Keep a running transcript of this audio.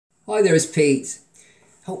Hi there, it's Pete.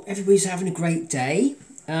 Hope everybody's having a great day.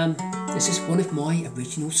 This is one of my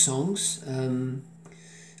original songs,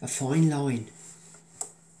 A Fine Line.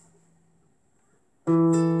 Do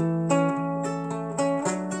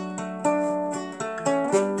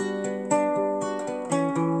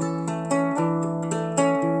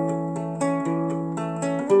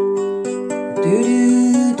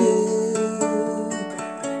do do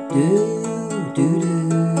do do do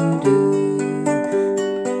do do.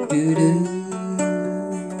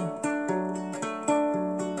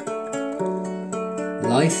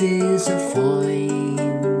 Life is a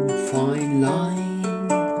fine, fine line,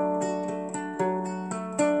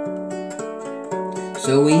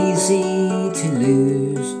 so easy to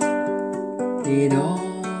lose it all.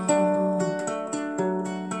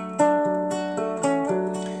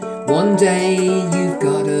 One day you've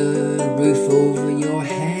got a roof over your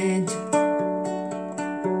head,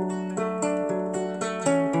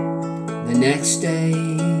 the next day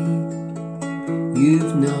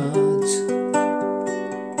you've not.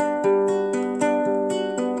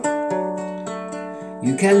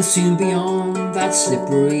 You can soon be on that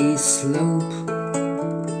slippery slope.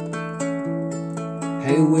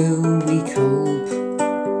 How will we cope?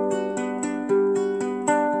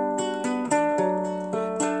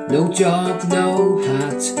 No job, no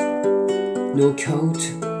hat, no coat.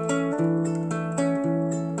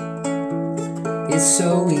 It's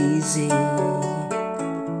so easy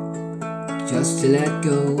just to let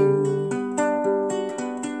go,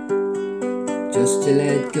 just to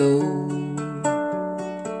let go.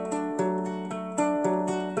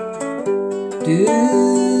 Do do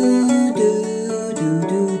do do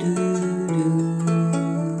do do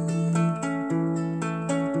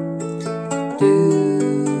do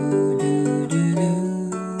do do do.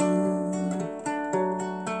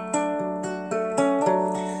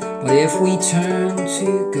 But if we turn to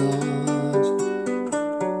God,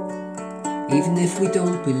 even if we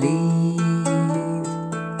don't believe,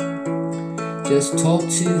 just talk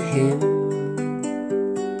to Him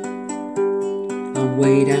and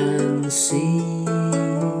wait and see.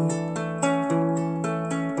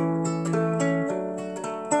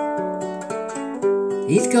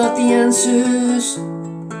 He's got the answers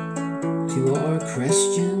to our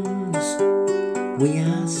questions we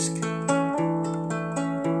ask.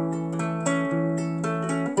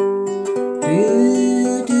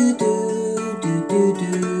 Do do do do do do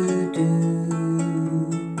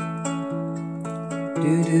do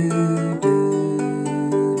do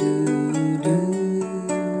do do.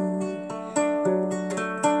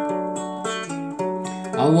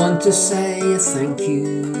 I want to say a thank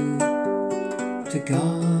you to God.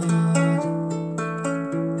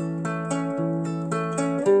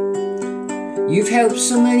 You've helped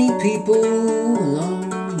so many people along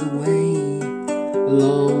the way,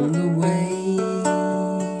 along the way.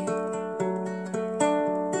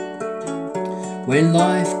 When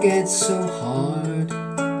life gets so hard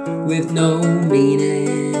with no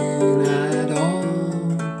meaning at all,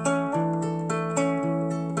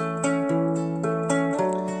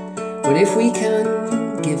 but if we can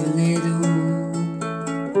give a little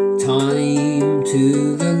time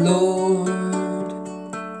to the Lord,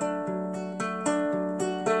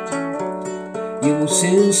 you will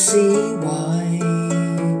soon see why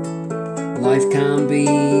life can be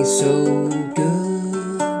so good.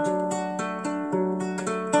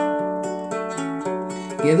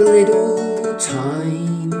 Give a little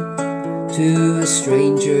time to a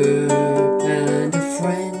stranger and a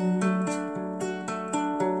friend.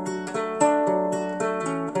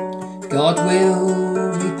 God will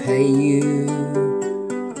repay you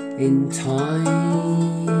in time.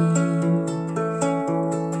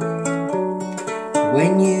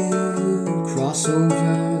 When you cross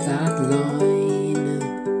over that line,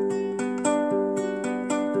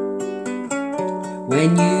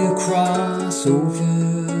 when you cross over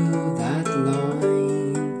that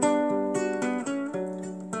line,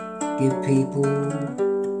 give people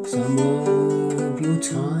some of your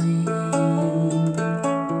time.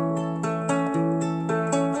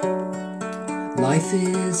 Life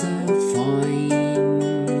is a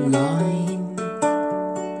fine line,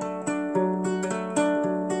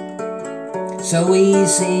 so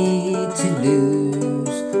easy to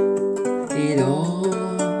lose it all.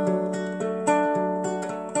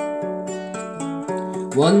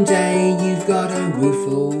 One day you've got a roof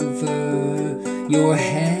over your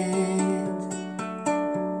head,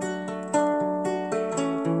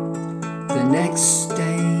 the next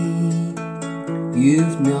day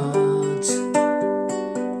you've not.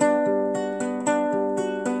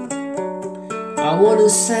 I want to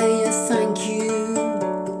say a thank you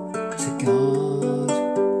to God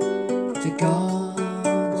to God.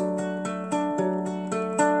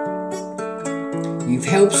 You've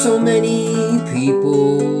helped so many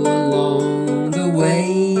people along the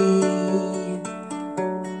way.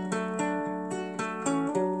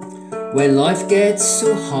 When life gets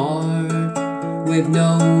so hard with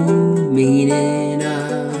no meaning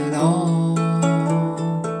at all,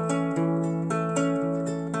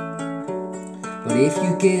 but if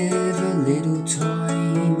you give a little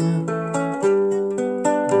time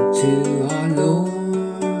to our Lord,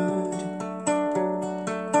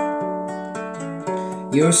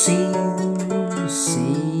 you're seen to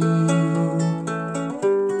see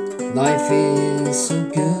life is so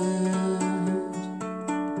good.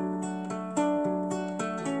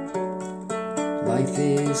 Life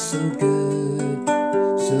is so good,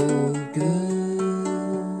 so good.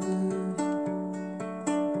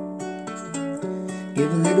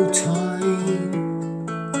 Give a little time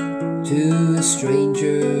to a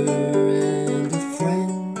stranger and a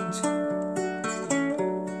friend.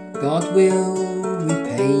 God will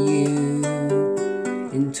repay you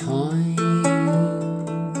in time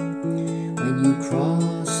when you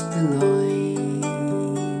cross the line.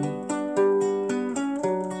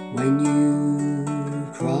 When you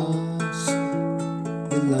cross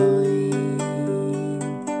the line,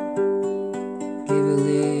 give a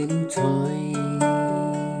little time.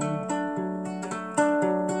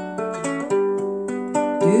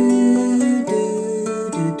 Do do do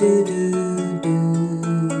do do do do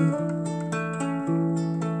do do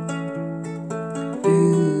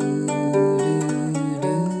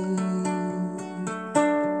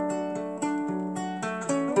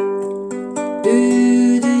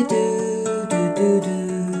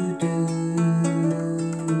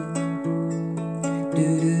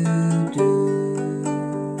do do do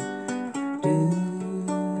do.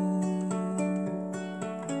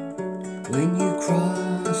 When you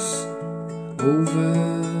cross over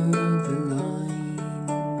the line.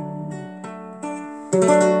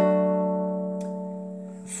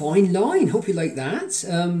 Fine line, hope you like that.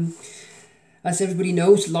 As everybody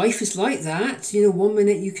knows, life is like that. You know, one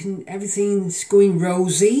minute everything's going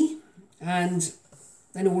rosy, and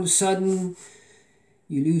then all of a sudden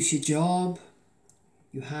you lose your job,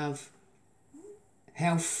 you have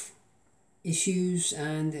health issues,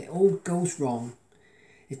 and it all goes wrong.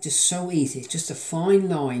 It's just so easy. It's just a fine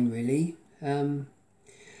line, really.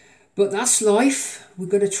 But that's life. We've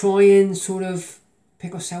got to try and sort of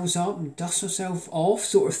pick ourselves up and dust ourselves off,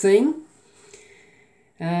 sort of thing.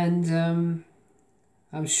 And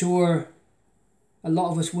I'm sure a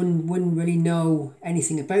lot of us wouldn't really know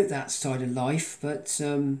anything about that side of life, but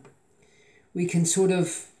we can sort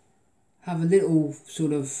of have a little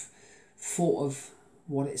sort of thought of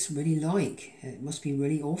what it's really like. It must be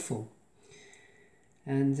really awful.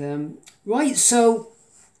 And right, so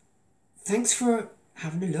thanks for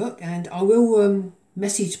having a look, and I will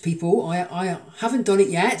message people. I haven't done it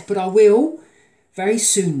yet, but I will very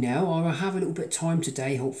soon now. I will have a little bit of time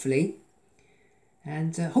today, hopefully.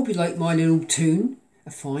 And hope you like my little tune,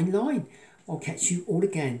 A Fine Line. I'll catch you all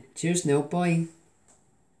again. Cheers now, bye.